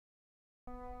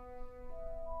Hello,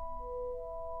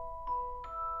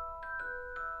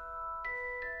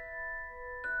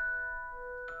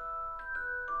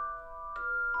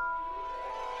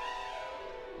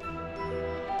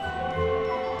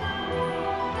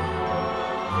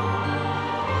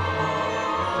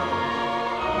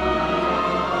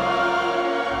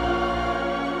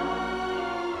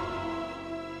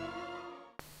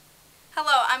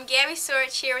 I'm Gabby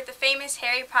Sorich here with the famous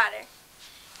Harry Potter.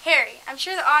 Harry, I'm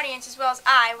sure the audience as well as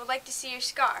I would like to see your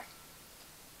scar.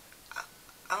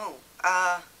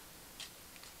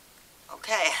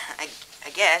 Okay,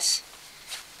 I guess.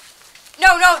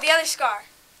 No, the other scar.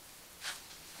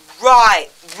 Right,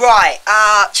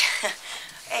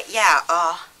 yeah,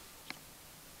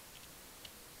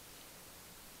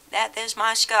 there's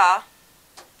my scar.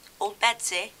 Old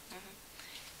Betsy.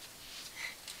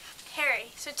 Harry,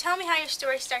 so tell me how your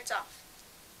story starts off.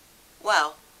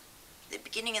 Well, at the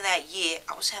beginning of that year,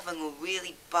 I was having a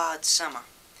really bad summer.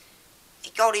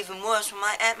 It got even worse when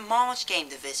my Aunt Marge came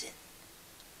to visit.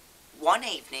 One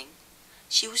evening,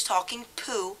 she was talking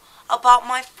poo about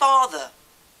my father.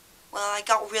 Well, I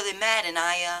got really mad and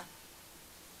I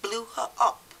blew her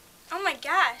up. Oh my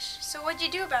gosh, so what'd you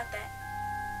do about that?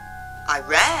 I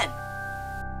ran.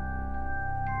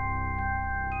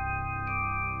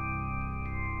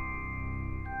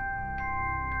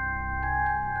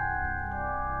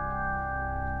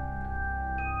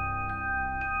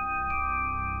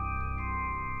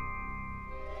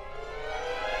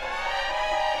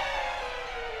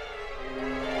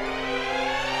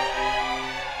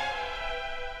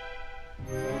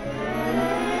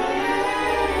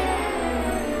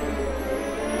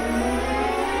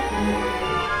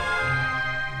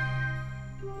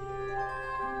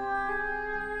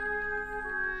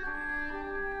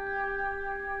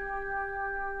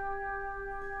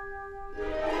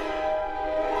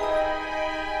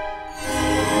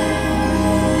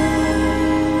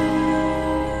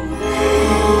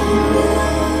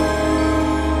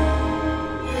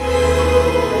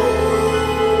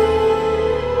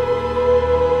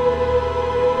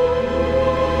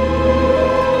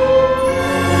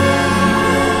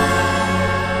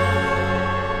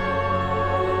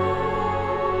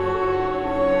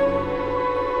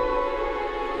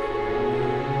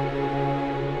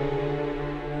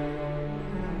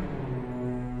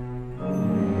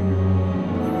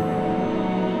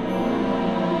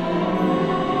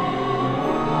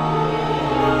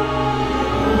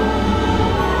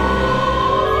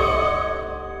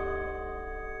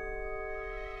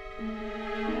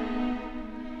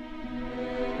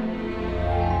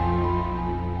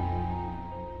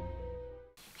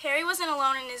 Harry wasn't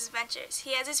alone in his adventures.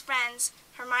 He has his friends,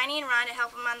 Hermione and Ron, to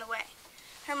help him on the way.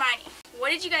 Hermione, what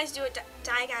did you guys do at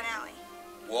Diagon Alley?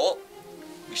 Well,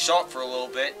 we shot for a little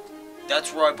bit.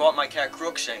 That's where I bought my cat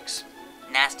Crookshanks.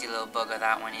 Nasty little bugger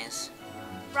that one is.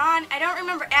 Ron, I don't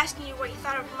remember asking you what you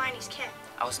thought of Hermione's cat.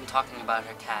 I wasn't talking about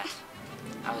her cat.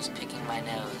 I was picking my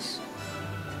nose.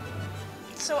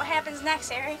 So what happens next,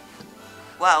 Harry?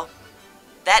 Well,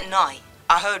 that night,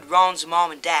 I heard Ron's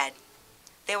mom and dad.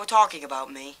 They were talking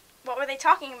about me. What were they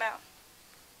talking about?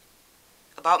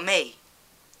 About me.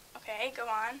 Okay, go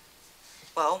on.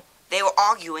 Well, they were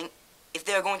arguing if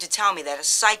they were going to tell me that a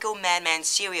psycho madman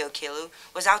serial killer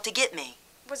was out to get me.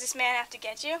 Was this man out to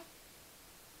get you?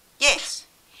 Yes,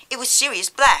 it was Sirius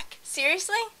Black.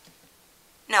 Seriously?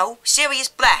 No, Sirius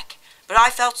Black. But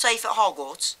I felt safe at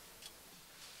Hogwarts.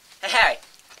 Hey,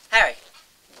 Harry.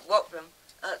 What?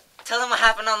 Tell them what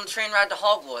happened on the train ride to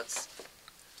Hogwarts.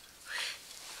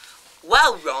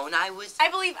 Well, Ron, I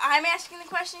believe I'm asking the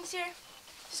questions here.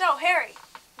 So, Harry,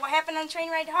 what happened on the train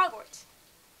ride to Hogwarts?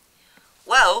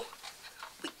 Well,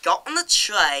 we got on the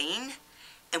train,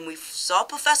 and we saw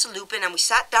Professor Lupin, and we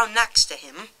sat down next to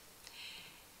him.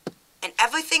 And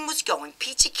everything was going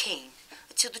peachy keen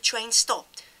until the train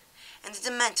stopped, and the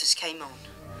Dementors came on.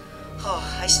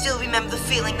 Oh, I still remember the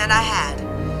feeling that I had.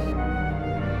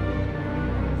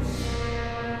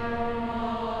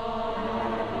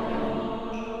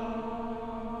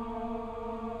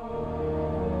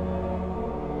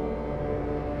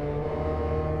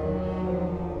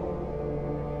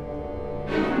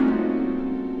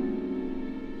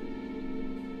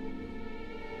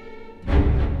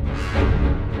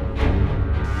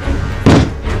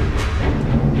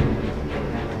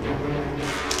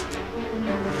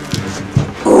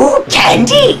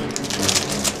 Candy!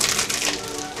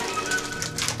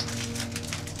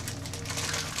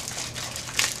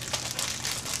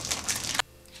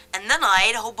 And then I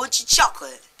ate a whole bunch of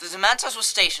chocolate. The Dementors were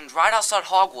stationed right outside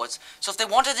Hogwarts, so if they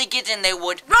wanted to get in, they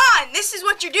would... Ron, this is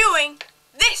what you're doing.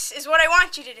 This is what I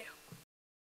want you to do.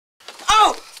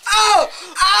 Oh! Oh!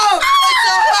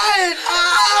 so hurt!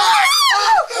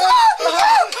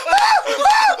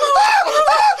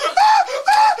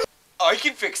 I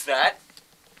can fix that.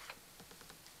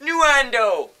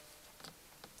 Nuendo!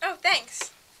 Oh,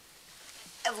 thanks.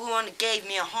 Everyone gave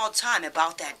me a hard time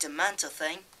about that Dementor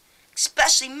thing.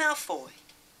 Especially Malfoy.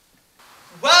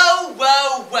 Well,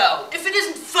 well, well. If it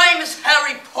isn't famous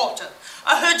Harry Potter.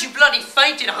 I heard you bloody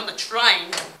fainted on the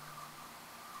train.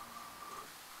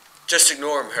 Just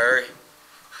ignore him, Harry.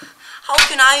 How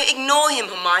can I ignore him,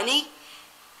 Hermione?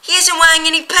 He isn't wearing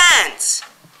any pants.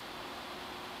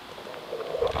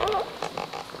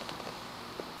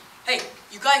 Hey,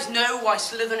 you guys know why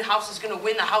Slytherin House is going to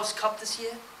win the House Cup this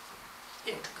year?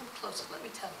 Here, come closer, let me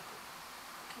tell you.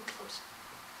 Come closer.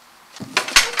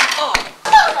 Oh,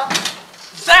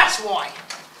 that's why.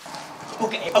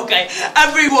 Okay,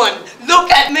 everyone,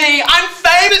 look at me. I'm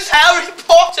famous Harry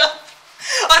Potter.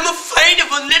 I'm afraid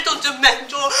of a little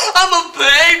Dementor. I'm a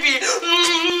baby.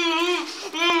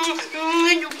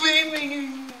 Little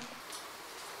baby.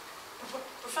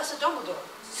 Professor Dumbledore.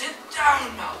 Sit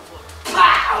down, Malfoy.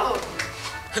 Pow!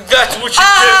 That's what you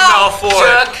did, Malfoy!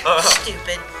 Jerk.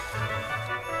 Stupid.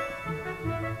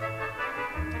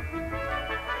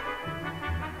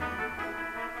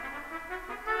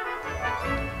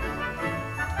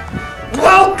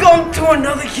 Welcome to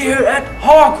another year at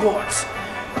Hogwarts.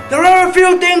 There are a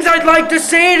few things I'd like to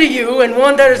say to you, and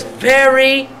one that is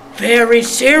very, very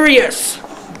serious.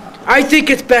 I think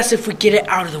it's best if we get it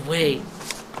out of the way.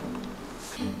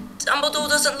 Dumbledore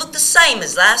doesn't look the same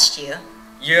as last year.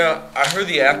 Yeah, I heard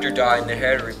the actor died and they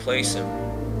had to replace him.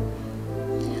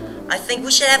 I think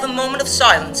we should have a moment of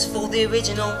silence for the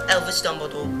original Elvis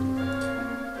Dumbledore.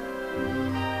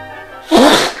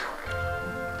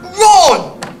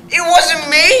 Ron! It wasn't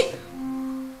me!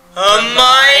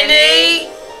 Hermione!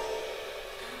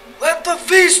 Let the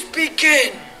feast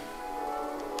begin.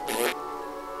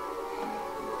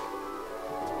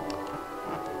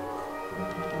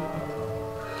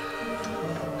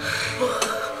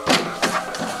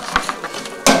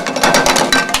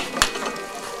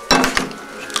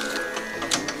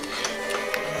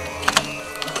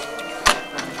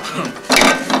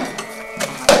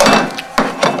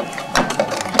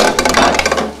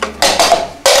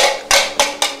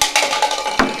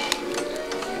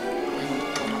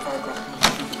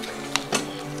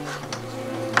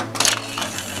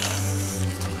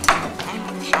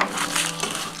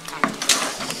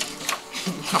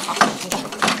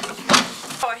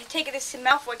 Take it this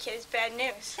Malfoy kid is bad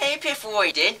news. Hey,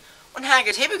 Piffoy did. When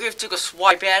Hagrid Hippogriff took a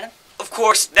swipe at him. Of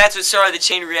course, that's what started the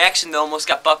chain reaction that almost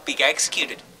got Buckbeak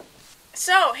executed.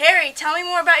 So, Harry, tell me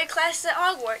more about your classes at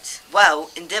Hogwarts.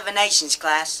 Well, in divinations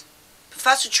class,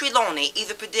 Professor Trelawney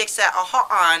either predicts that a hot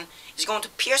iron is going to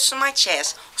pierce through my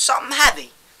chest or something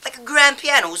heavy, like a grand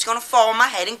piano is going to fall on my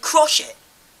head and crush it.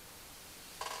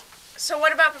 So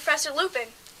what about Professor Lupin?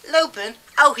 Lupin?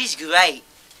 Oh, he's great.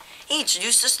 He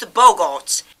introduced us to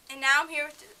Bogarts. And now I'm here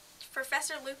with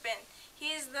Professor Lupin. He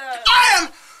is the...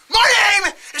 My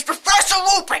name is Professor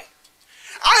Lupin.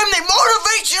 I am the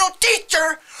motivational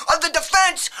teacher of the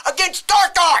Defense Against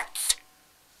Dark Arts.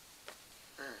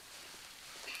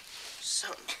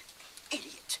 Some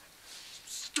idiot.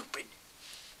 Stupid.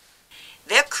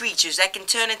 They're creatures that can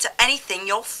turn into anything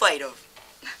you're afraid of.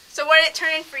 So what did it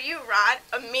turn in for you, Rod?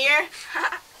 A mirror?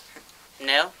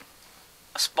 No,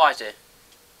 a spider.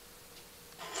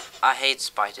 I hate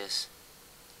spiders.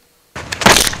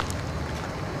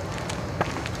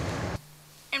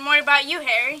 And what about you,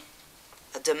 Harry?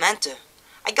 A Dementor.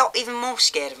 I got even more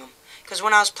scared of them, because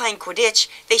when I was playing Quidditch,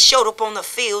 they showed up on the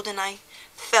field and I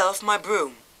fell off my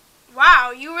broom.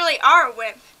 Wow, you really are a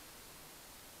wimp.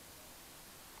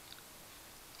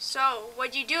 So,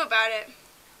 what'd you do about it?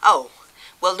 Oh,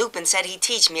 well, Lupin said he'd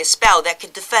teach me a spell that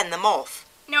could defend them off.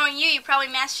 Knowing you, you probably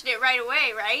mastered it right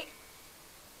away, right?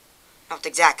 Not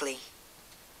exactly.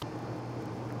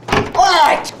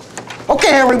 Alright!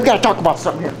 Okay, Harry, we gotta talk about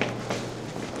something here.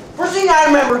 First thing I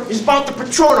remember is about the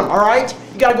Patronum, alright?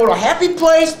 You gotta go to a happy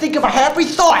place, think of a happy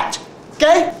thought,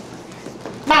 okay?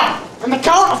 Now, on the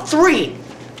count of 3,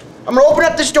 I'm gonna open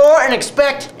up this door and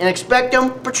expect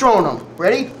them Patronum.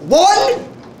 Ready? 1,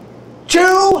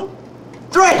 2,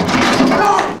 3.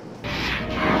 Go!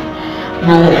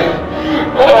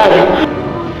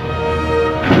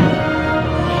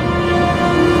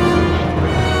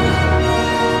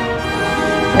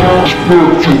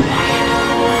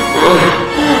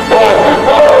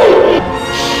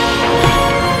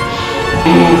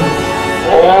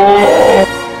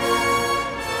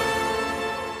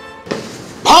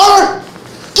 Potter,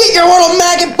 get your little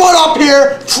maggot butt up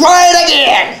here. Try it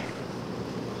again.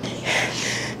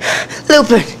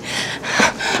 Lupin,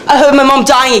 I heard my mom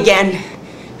dying again.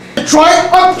 Try it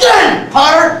again,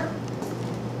 Potter!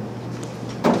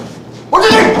 What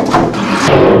is it?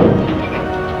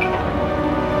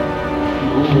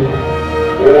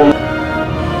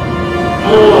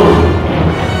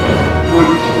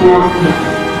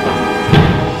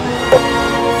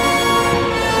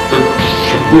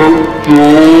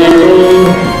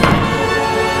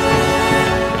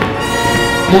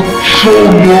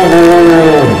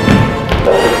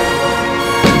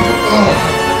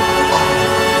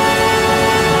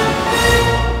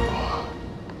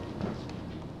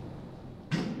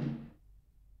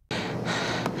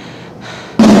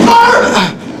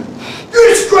 You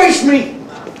disgrace me!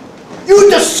 You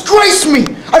disgrace me!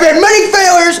 I've had many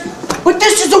failures, but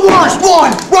this is the worst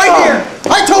one! Right here!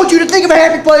 I told you to think of a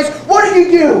happy place. What did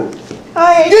you do?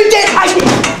 You did!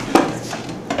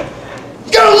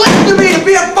 You gotta listen to me to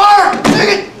be a fire!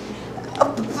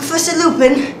 Professor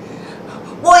Lupin,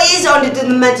 what is under the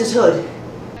Dementor's hood?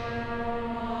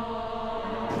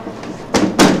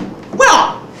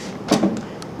 Well,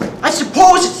 I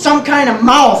suppose it's some kind of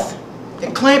mouth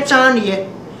that clamps onto you.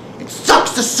 It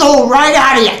sucks the soul right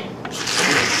out of you.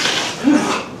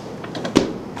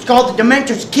 It's called the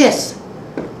Dementor's kiss.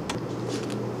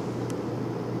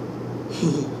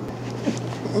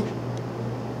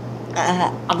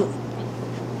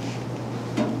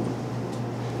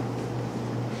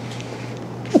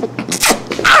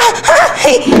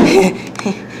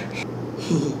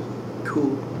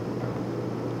 Cool.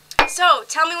 So,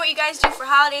 tell me what you guys do for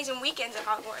holidays and weekends at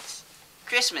Hogwarts.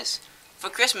 Christmas. For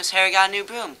Christmas, Harry got a new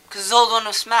broom, because his old one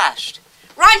was smashed.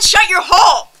 Ron, shut your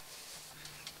hole!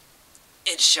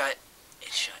 It's shut.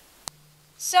 It's shut.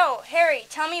 So, Harry,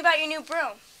 tell me about your new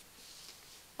broom.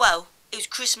 Well, it was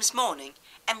Christmas morning,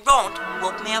 and Ron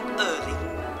woke me up early.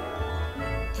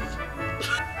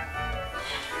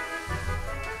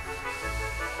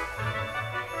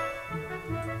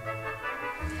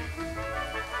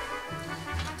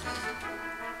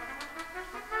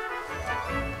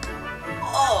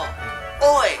 Oh,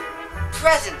 boy,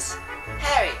 presents.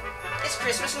 Harry, it's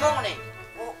Christmas morning.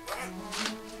 What?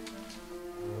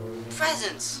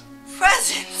 Presents.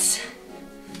 Presents?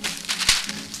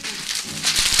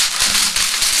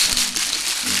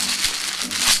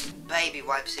 Baby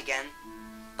wipes again.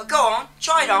 But go on,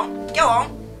 try it on. Go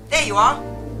on. There you are.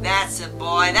 That's a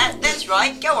boy. That's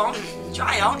right. Go on.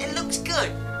 Try it on. It looks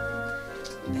good.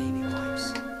 Baby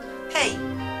wipes. Hey,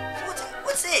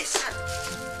 what's this?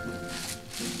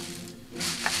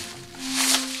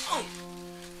 Oh.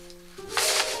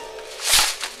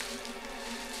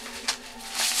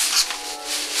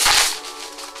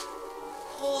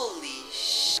 Holy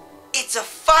sh! It's a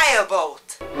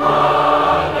firebolt.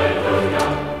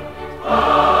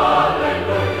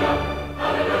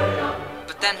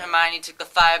 But then Hermione took the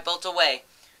firebolt away.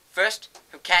 First,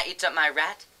 her cat eats up my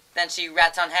rat, then she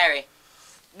rats on Harry.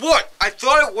 What? I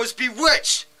thought it was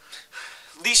bewitched.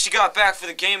 At least you got back for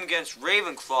the game against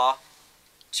Ravenclaw.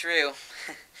 True.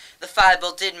 The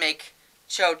firebolt did make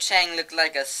Cho Chang look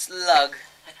like a slug.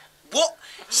 What?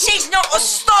 She's not a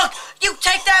slug! You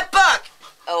take that back!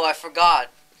 Oh, I forgot.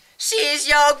 She's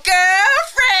your girlfriend!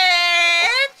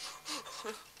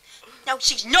 No,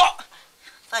 she's not!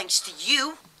 Thanks to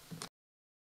you.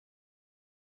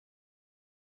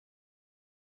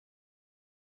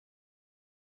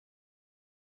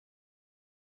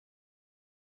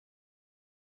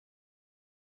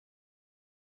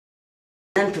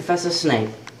 Then Professor Snape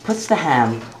puts the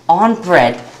ham on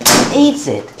bread and eats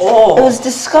it. Oh. It was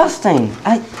disgusting.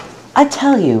 I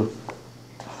tell you.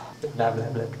 Blah, blah,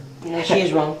 blah. No, she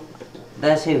is wrong.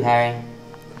 That's who, Harry?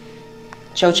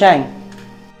 Cho Chang.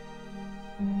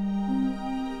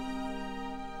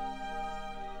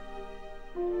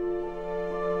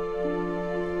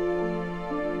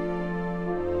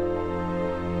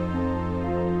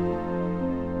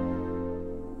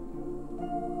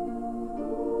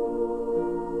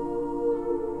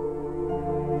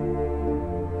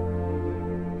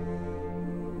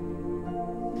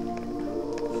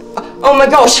 Oh my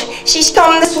gosh, she's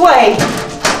coming this way!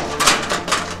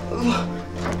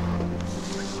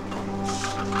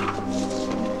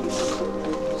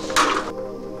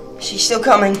 She's still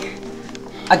coming.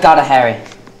 I got it, Harry.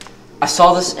 I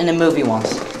saw this in a movie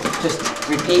once. Just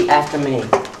repeat after me.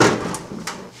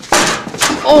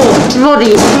 Oh,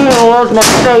 bloody hell, that's my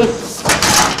face!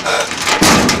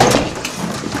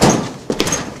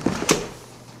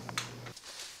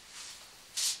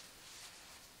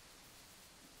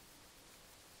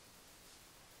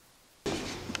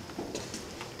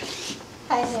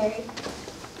 Hi, Harry.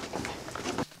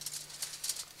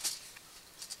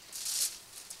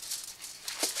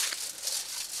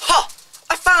 Ha!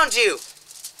 I found found you!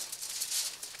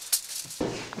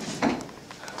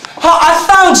 I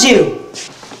found you!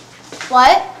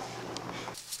 What?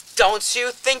 Don't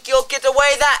you think you'll get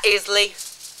away that easily?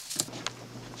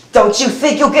 Don't you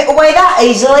think you'll get away that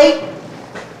easily?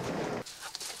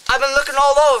 I've been looking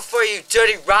all over for you,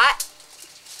 dirty rat.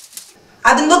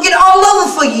 I've been looking all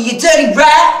over for you, you dirty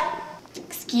rat!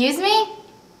 Excuse me?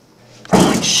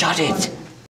 Shut it.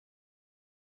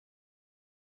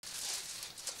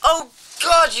 Oh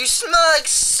God, you smell like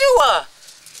sewer!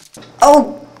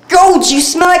 Oh, God, you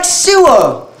smell like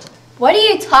sewer! What are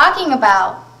you talking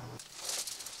about?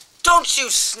 Don't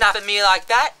you snap at me like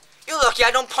that. You're lucky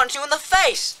I don't punch you in the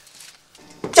face.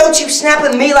 Don't you snap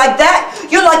at me like that!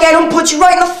 You're lucky I don't put you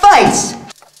right in the face!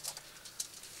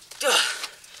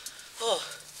 Oh,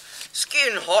 it's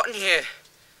getting hot in here.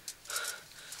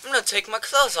 I'm gonna take my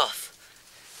clothes off.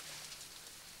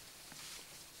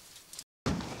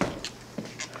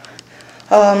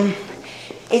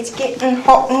 It's getting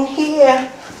hot in here.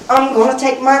 I'm gonna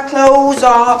take my clothes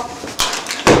off.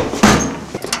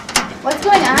 What's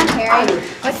going on, Harry?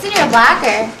 What's in your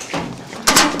locker?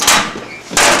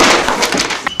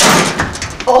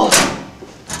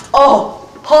 Oh,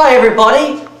 hi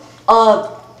everybody.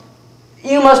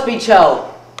 You must be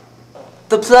Cho.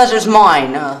 The pleasure's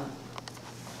mine. I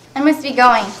must be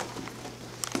going.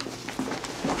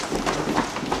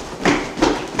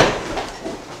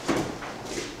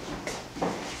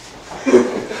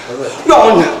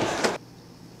 Ron!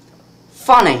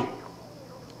 Funny.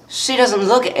 She doesn't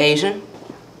look Asian.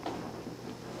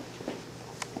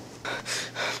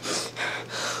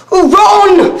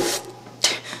 Ron!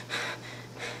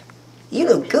 You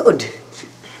look good.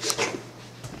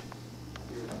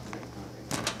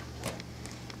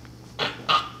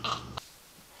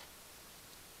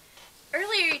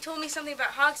 Earlier you told me something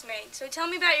about Hogsmeade, so tell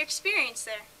me about your experience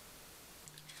there.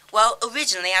 Well,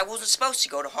 originally I wasn't supposed to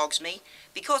go to Hogsmeade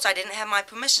because I didn't have my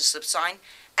permission slip signed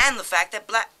and the fact that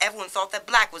everyone thought that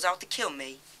Black was out to kill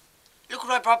me. Look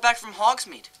what I brought back from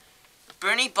Hogsmeade.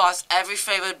 Bernie bought every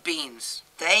flavored beans.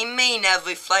 They mean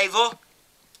every flavor.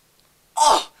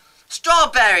 Oh,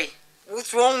 strawberry.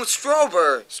 What's wrong with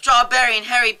strawberry? Strawberry and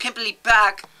Harry Pimply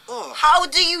Back. Oh. How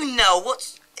do you know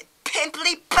what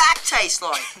pimply back tastes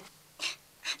like?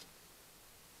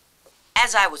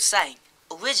 As I was saying,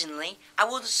 originally I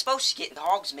wasn't supposed to get into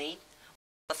Hogsmeade,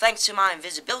 but thanks to my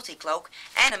invisibility cloak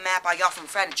and a map I got from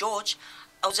Fred and George,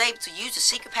 I was able to use the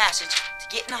secret passage to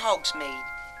get into Hogsmeade.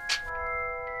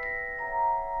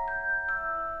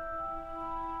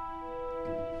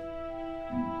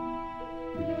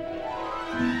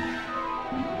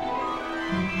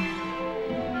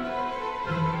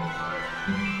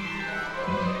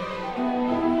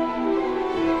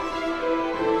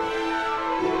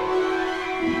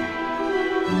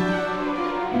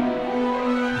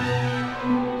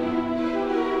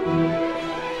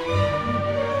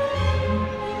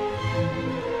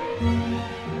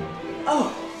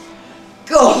 Oh,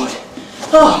 God.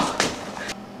 Oh.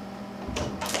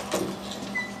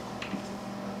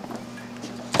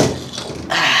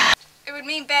 It would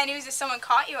mean bad news if someone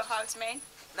caught you at Hogsmeade.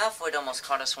 Malfoy almost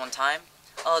caught us one time,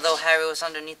 although Harry was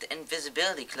underneath the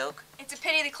invisibility cloak. It's a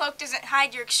pity the cloak doesn't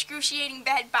hide your excruciating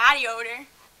bad body odor.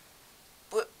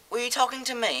 Were you talking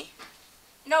to me?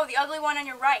 No, the ugly one on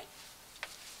your right.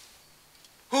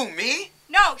 Who, me?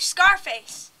 No,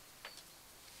 Scarface.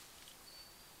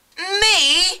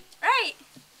 Me? Right.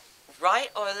 Right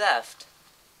or left?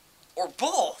 Or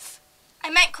both? I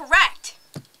meant correct.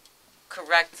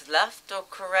 Correct left or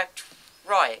correct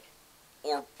right?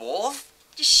 Or both?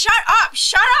 Just shut up,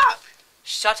 shut up.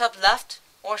 Shut up left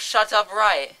or shut up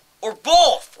right? Or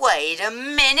both? Wait a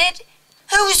minute.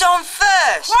 Who's on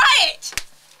first? Quiet.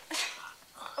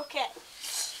 Okay.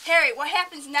 Harry, what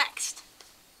happens next?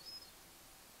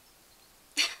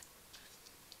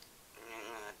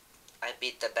 I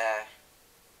beat the bear.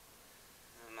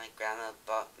 My grandma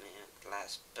bought me a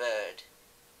glass bird.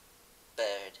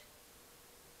 Bird.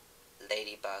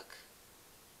 Ladybug.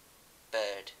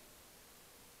 Bird.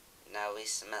 Now we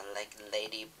smell like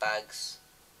ladybugs.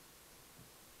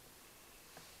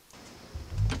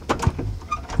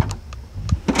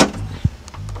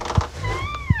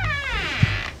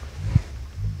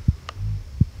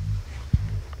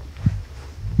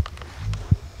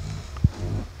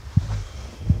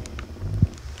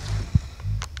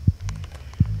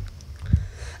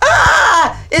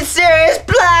 It's Sirius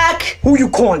Black! Who you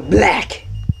calling Black?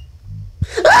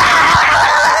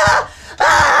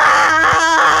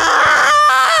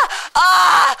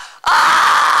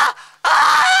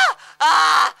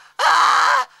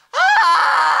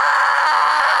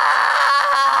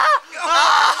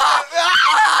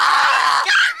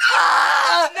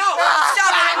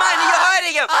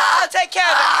 take care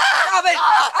of it. Stop it.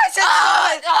 I said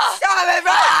stop it. Stop it,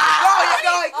 Ron. Ron, you're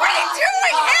going. What are you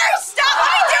doing, Harry? Stop!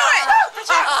 Let me do it!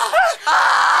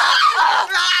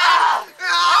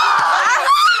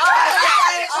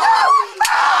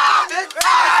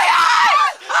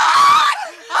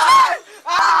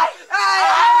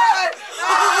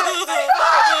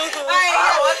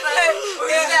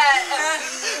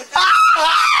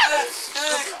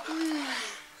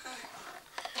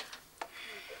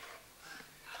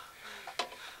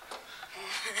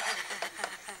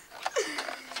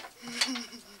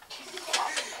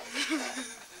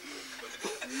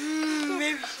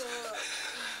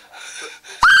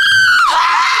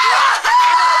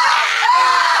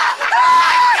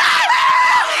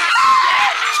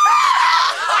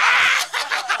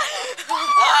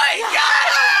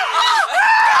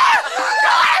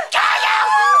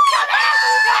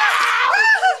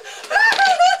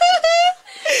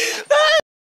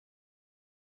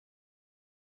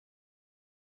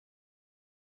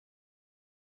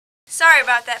 Sorry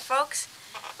about that, folks.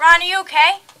 Ron, are you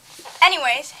okay?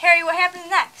 Anyways, Harry, what happens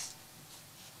next?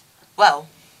 Well,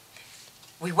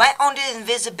 we went under the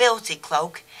invisibility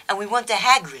cloak and we went to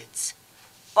Hagrid's.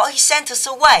 But he sent us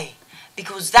away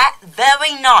because that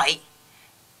very night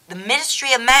the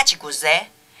Ministry of Magic was there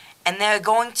and they were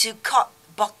going to cut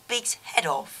Buckbeak's head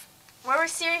off. Where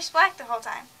was Sirius Black the whole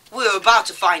time? We were about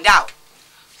to find out.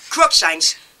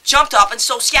 Crookshanks jumped up and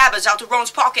stole Scabbers out of Ron's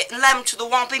pocket and led him to the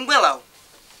Whomping Willow.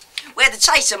 We had to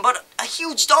chase him, but a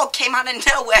huge dog came out of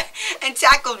nowhere and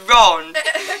tackled Ron.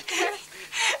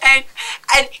 and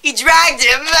he dragged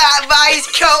him by his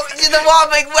coat to the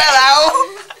Whomping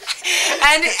Willow.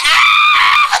 And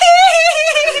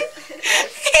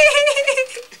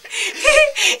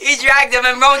he dragged him,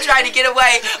 and Ron tried to get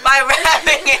away by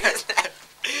wrapping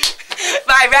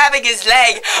his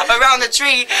leg around the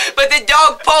tree, but the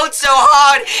dog pulled so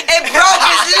hard it broke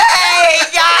his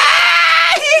leg.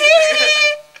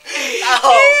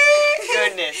 Oh,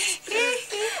 goodness.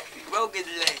 Broke his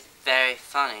leg. Very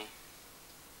funny.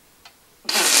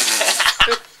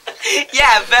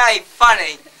 Yeah, very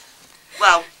funny.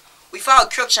 Well, we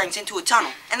followed Crookshanks into a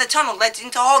tunnel, and the tunnel led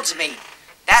into Hogsmeade.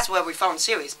 That's where we found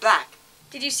Sirius Black.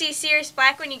 Did you see Sirius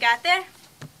Black when you got there?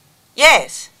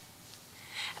 Yes.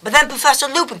 But then Professor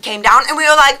Lupin came down, and we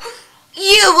were like,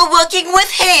 "You were working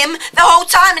with him the whole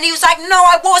time?" And he was like, "No,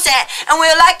 I wasn't." And we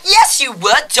were like, "Yes, you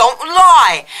were. Don't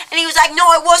lie." And he was like, "No,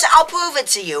 I wasn't. I'll prove it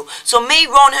to you." So me,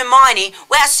 Ron, Hermione,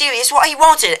 we asked Sirius what he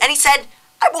wanted. And he said,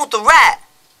 "I want the rat."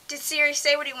 Did Sirius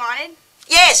say what he wanted?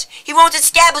 Yes, he wanted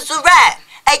Scabbers the rat,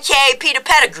 a.k.a. Peter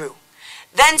Pettigrew.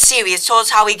 Then Sirius told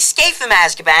us how he escaped from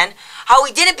Azkaban, how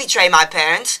he didn't betray my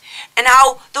parents, and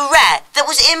how the rat that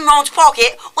was in Ron's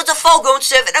pocket was a full-grown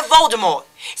servant of Voldemort.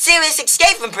 Sirius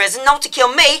escaped from prison not to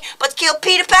kill me, but to kill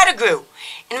Peter Pettigrew,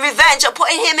 in revenge of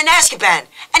putting him in Azkaban,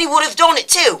 and he would have done it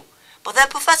too. But then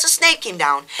Professor Snape came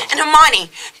down, and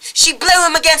Hermione, she blew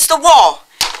him against the wall,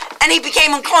 and he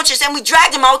became unconscious, and we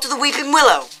dragged him out to the Weeping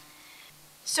Willow.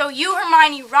 So you,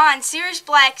 Hermione, Ron, Sirius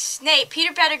Black, Snape,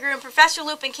 Peter Pettigrew, and Professor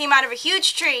Lupin came out of a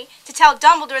huge tree to tell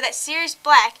Dumbledore that Sirius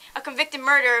Black, a convicted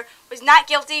murderer, was not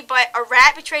guilty, but a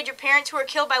rat betrayed your parents who were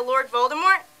killed by Lord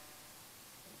Voldemort?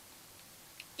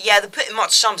 Yeah, that pretty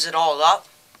much sums it all up.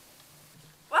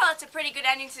 Well, it's a pretty good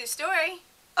ending to the story.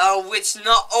 Oh, it's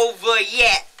not over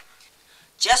yet.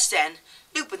 Just then,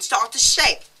 Lupin started to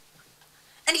shake,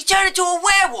 and he turned into a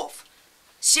werewolf.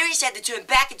 Sirius had to turn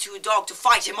back into a dog to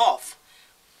fight him off.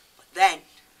 But then,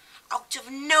 out of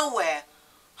nowhere,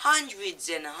 hundreds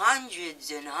and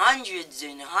hundreds and hundreds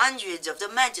and hundreds of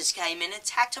Dementors came in and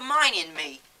attacked Hermione and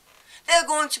me. They were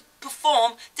going to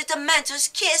perform the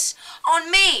Dementors' kiss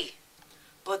on me.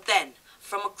 But then,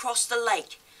 from across the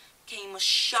lake, came a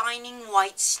shining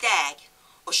white stag,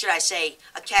 or should I say,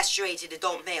 a castrated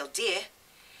adult male deer,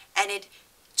 and it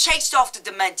chased off the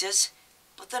Dementors,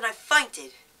 but then I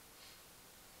fainted.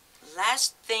 The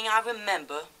last thing I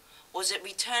remember was it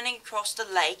returning across the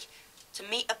lake to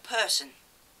meet a person.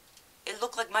 It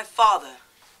looked like my father.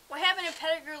 What happened to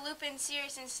Pettigrew, Lupin,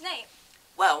 Sirius, and Snape?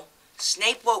 Well,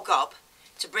 Snape woke up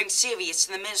to bring Sirius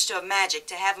to the Minister of Magic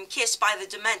to have him kissed by the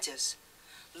Dementors.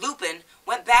 Lupin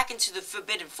went back into the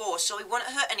Forbidden Forest so he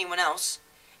wouldn't hurt anyone else.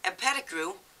 And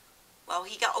Pettigrew, well,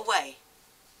 he got away.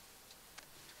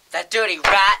 That dirty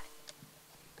rat!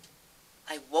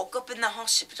 I woke up in the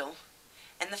hospital,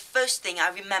 and the first thing I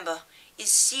remember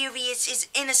is Sirius is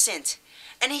innocent,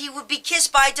 and he would be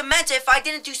kissed by a Dementor if I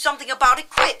didn't do something about it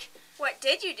quick. What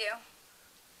did you do?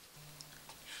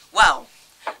 Well,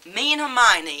 me and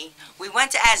Hermione, we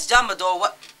went to ask Dumbledore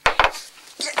what...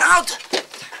 Get out!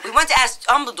 We went to ask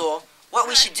Dumbledore what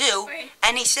we should do, Wait.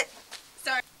 and he said...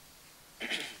 Sorry.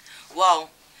 Well,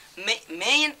 me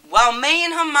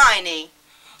and Hermione,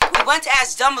 we went to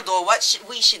ask Dumbledore what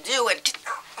we should do, and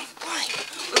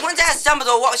we went to ask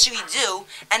Dumbledore what should we do,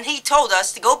 and he told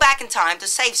us to go back in time to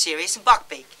save Sirius and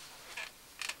Buckbeak.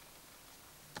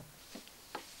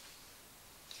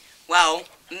 Well,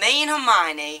 me and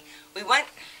Hermione, we went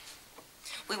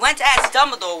to ask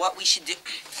Dumbledore what we should do,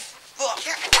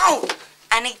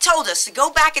 and he told us to go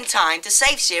back in time to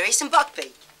save Sirius and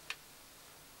Buckbeak.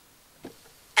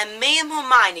 And me and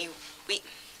Hermione, we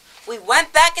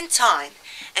went back in time,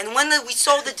 and when we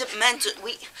saw the Dementor,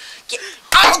 we get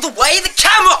out of the way of the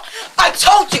camera. I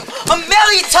told you a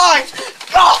million times.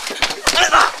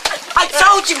 I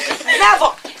told you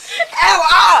never,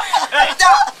 ever.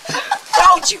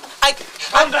 Told you. I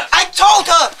told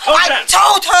her. I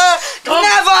told her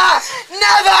never.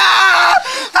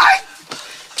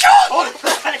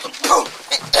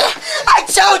 I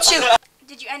told you.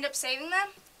 Did you end up saving them?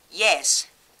 Yes,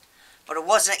 but it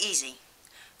wasn't easy.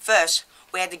 First,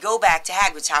 we had to go back to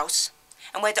Hagrid's house,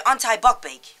 and we had to untie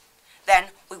Buckbeak.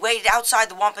 Then, we waited outside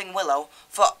the Whomping Willow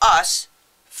for us,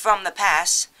 from the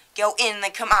past, go in and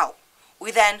then come out.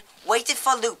 We then waited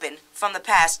for Lupin, from the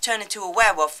past, turn into a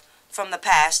werewolf, from the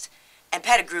past, and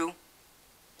Pettigrew,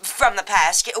 from the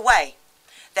past, get away.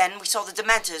 Then, we saw the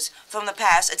Dementors, from the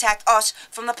past, attack us,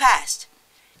 from the past.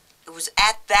 It was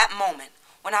at that moment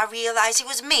when I realized it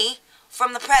was me,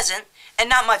 from the present, and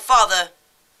not my father,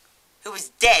 who was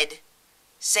dead,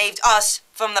 saved us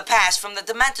from the past, from the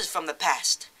Dementors from the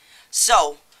past.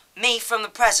 So, me from the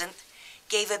present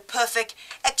gave a perfect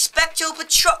expecto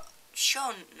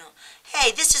patronum.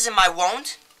 Hey, this isn't my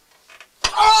wand.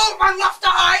 Oh, my left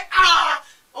eye! Ah!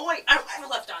 Oh, wait, I don't have a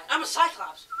left eye. I'm a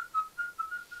Cyclops.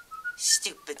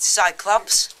 Stupid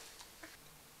Cyclops.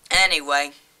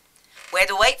 Anyway, we had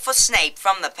to wait for Snape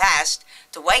from the past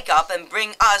to wake up and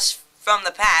bring us from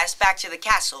the past back to the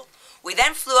castle. We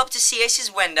then flew up to Sirius's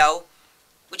window,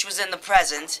 which was in the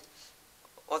present,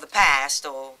 or the past,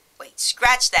 or wait,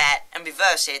 scratch that and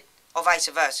reverse it, or vice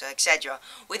versa, etc.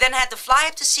 We then had to fly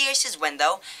up to Sirius's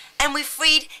window, and we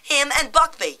freed him and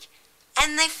Buckbeak.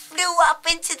 And they flew up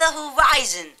into the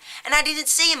horizon, and I didn't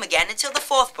see him again until the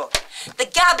 4th book. The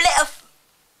Goblet of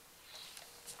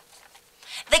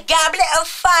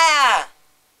Fire!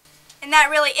 And that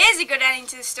really is a good ending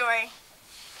to the story.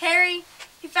 Harry,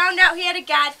 he found out he had a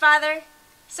godfather,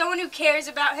 someone who cares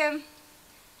about him.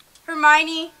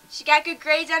 Hermione, she got good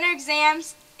grades on her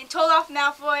exams and told off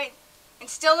Malfoy and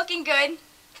still looking good.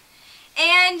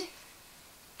 And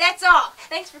that's all.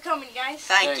 Thanks for coming, guys.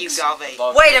 Thank you, Garvey.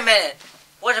 Wait a minute.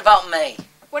 What about me?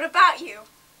 What about you?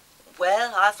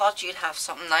 Well, I thought you'd have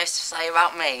something nice to say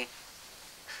about me.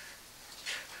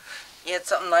 You had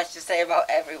something nice to say about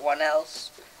everyone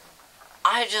else.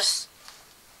 I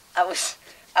was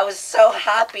so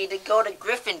happy to go to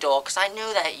Gryffindor because I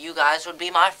knew that you guys would be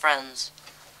my friends.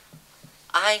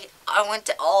 I went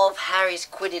to all of Harry's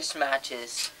Quidditch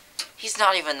matches. He's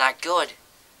not even that good.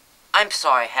 I'm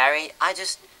sorry, Harry.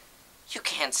 You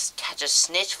can't catch a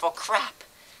snitch for crap.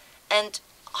 And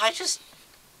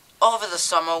over the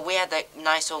summer, we had that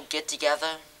nice old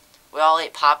get-together. We all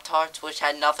ate Pop-Tarts, which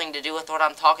had nothing to do with what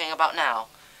I'm talking about now.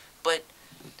 But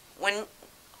when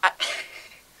I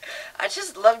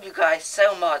just love you guys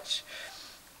so much.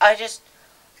 I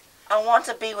want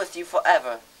to be with you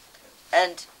forever.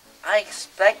 And I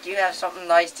expect you have something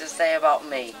nice to say about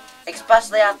me.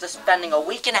 Especially after spending a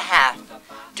week and a half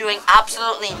doing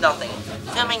absolutely nothing,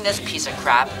 filming this piece of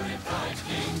crap.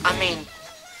 I mean,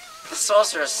 the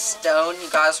Sorcerer's Stone, you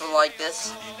guys will like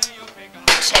this.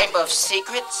 Chamber of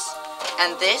Secrets,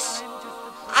 and this.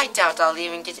 I doubt I'll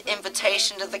even get an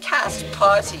invitation to the cast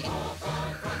party.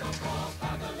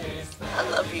 I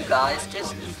love you guys.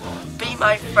 Just be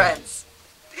my friends.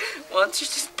 Won't you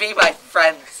just be my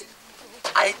friends?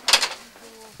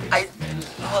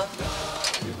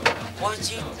 What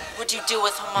would you do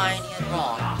with Hermione and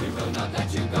Ron? We will not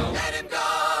let you go. Let him go.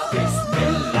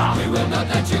 Bismillah. We will not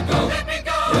let you go. Let me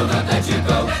go. We'll not let you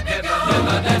go. Let me go. We'll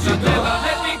not let you go.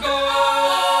 Let me go.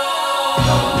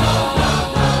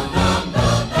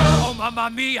 Oh, mamma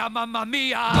mia, mamma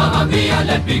mia. Mamma mia,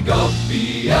 let me go.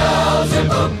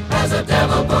 Beelzebub has a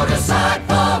devil put aside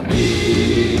for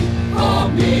me. For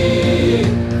me.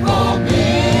 For me.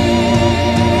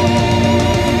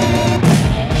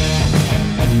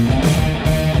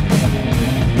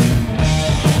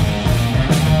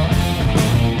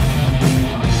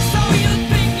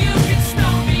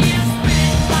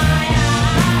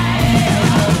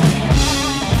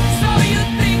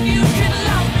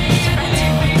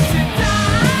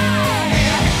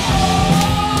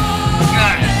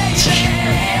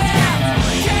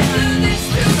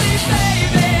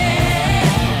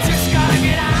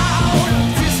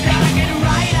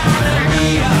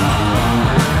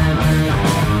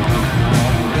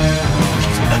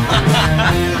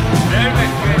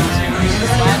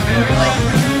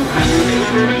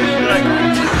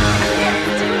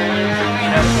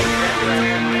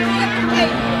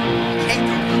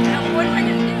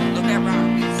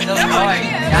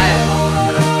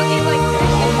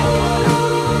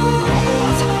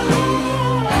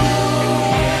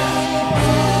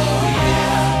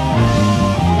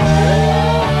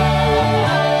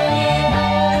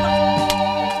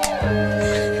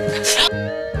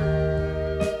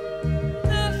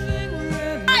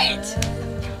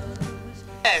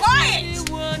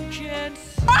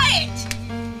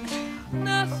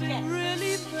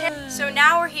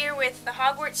 now we're here with the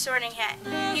Hogwarts sorting hat.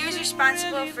 He was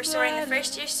responsible for sorting the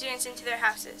first-year students into their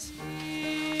houses.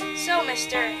 So,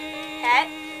 Mr. Hat,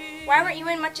 why weren't you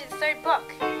in much of the third book?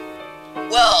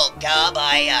 Well, Gob,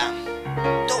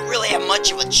 I don't really have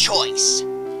much of a choice.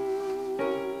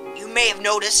 You may have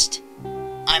noticed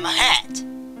I'm a hat.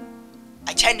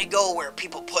 I tend to go where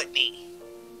people put me.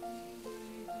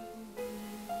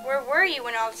 Where were you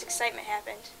when all this excitement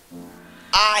happened?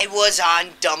 I was on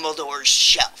Dumbledore's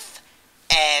shelf,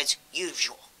 as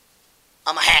usual.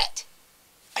 I'm a hat.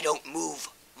 I don't move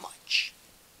much.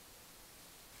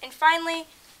 And finally,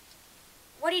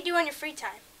 what do you do on your free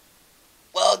time?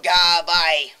 Well, Gob,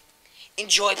 I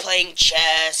enjoy playing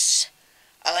chess.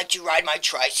 I like to ride my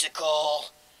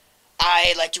tricycle.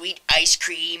 I like to eat ice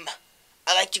cream.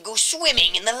 I like to go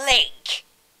swimming in the lake.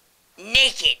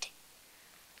 Naked.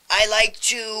 I like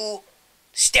to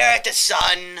stare at the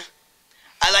sun.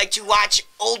 I like to watch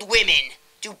old women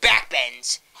do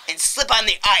backbends and slip on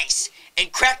the ice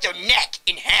and crack their neck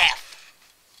in half.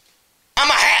 I'm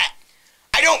a hat.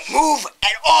 I don't move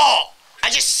at all. I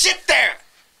just sit there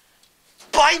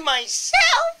by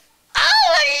myself,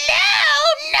 all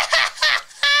alone.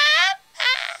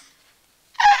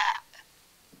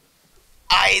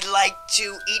 I like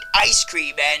to eat ice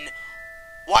cream and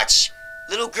watch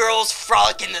little girls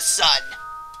frolic in the sun.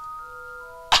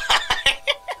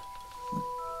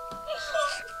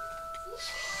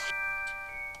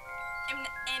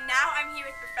 And now I'm here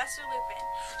with Professor Lupin.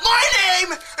 My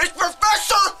name is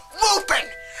Professor Lupin,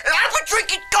 and I've been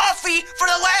drinking coffee for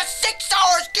the last 6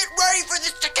 hours getting ready for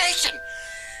this occasion.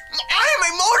 I am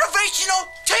a motivational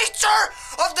teacher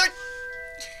of the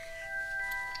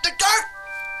dark,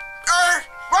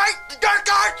 right? The dark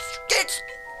arts kids.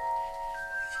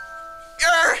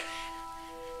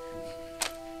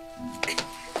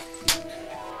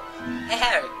 Hey,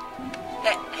 Harry.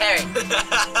 Hey, Harry.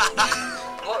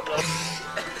 What?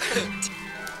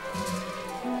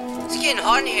 It's getting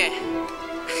hot in here.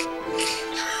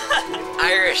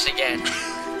 Irish again.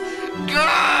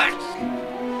 God!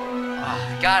 Oh,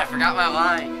 God, I forgot my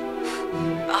line.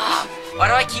 Why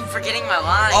do I keep forgetting my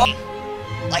line?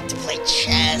 I like to play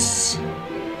chess.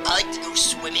 I like to go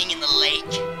swimming in the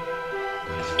lake.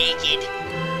 Naked.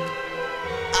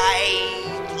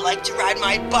 I like to ride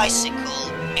my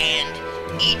bicycle and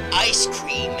eat ice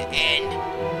cream and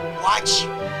watch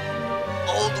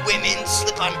old women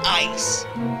slip on ice.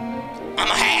 I'm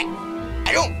a hat.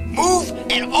 I don't move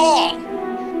at all.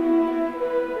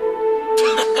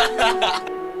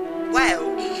 Well,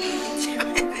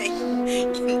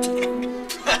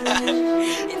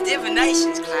 in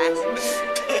divinations class,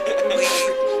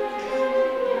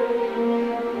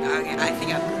 okay, I think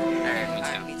I'm good.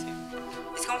 Alright, me too.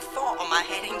 It's gonna fall on my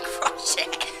head and crush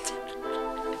it.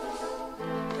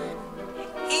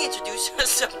 He introduced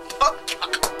us to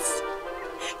Pokemons.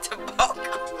 To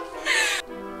Pokemon.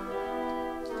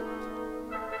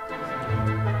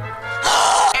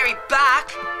 Harry back.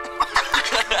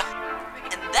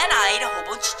 And then I ate a whole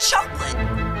bunch of chocolate.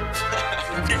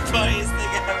 The funniest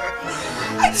thing ever.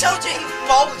 I told you he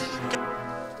folded.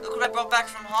 Look what I brought back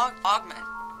from Hogman.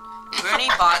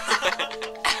 Bernie bought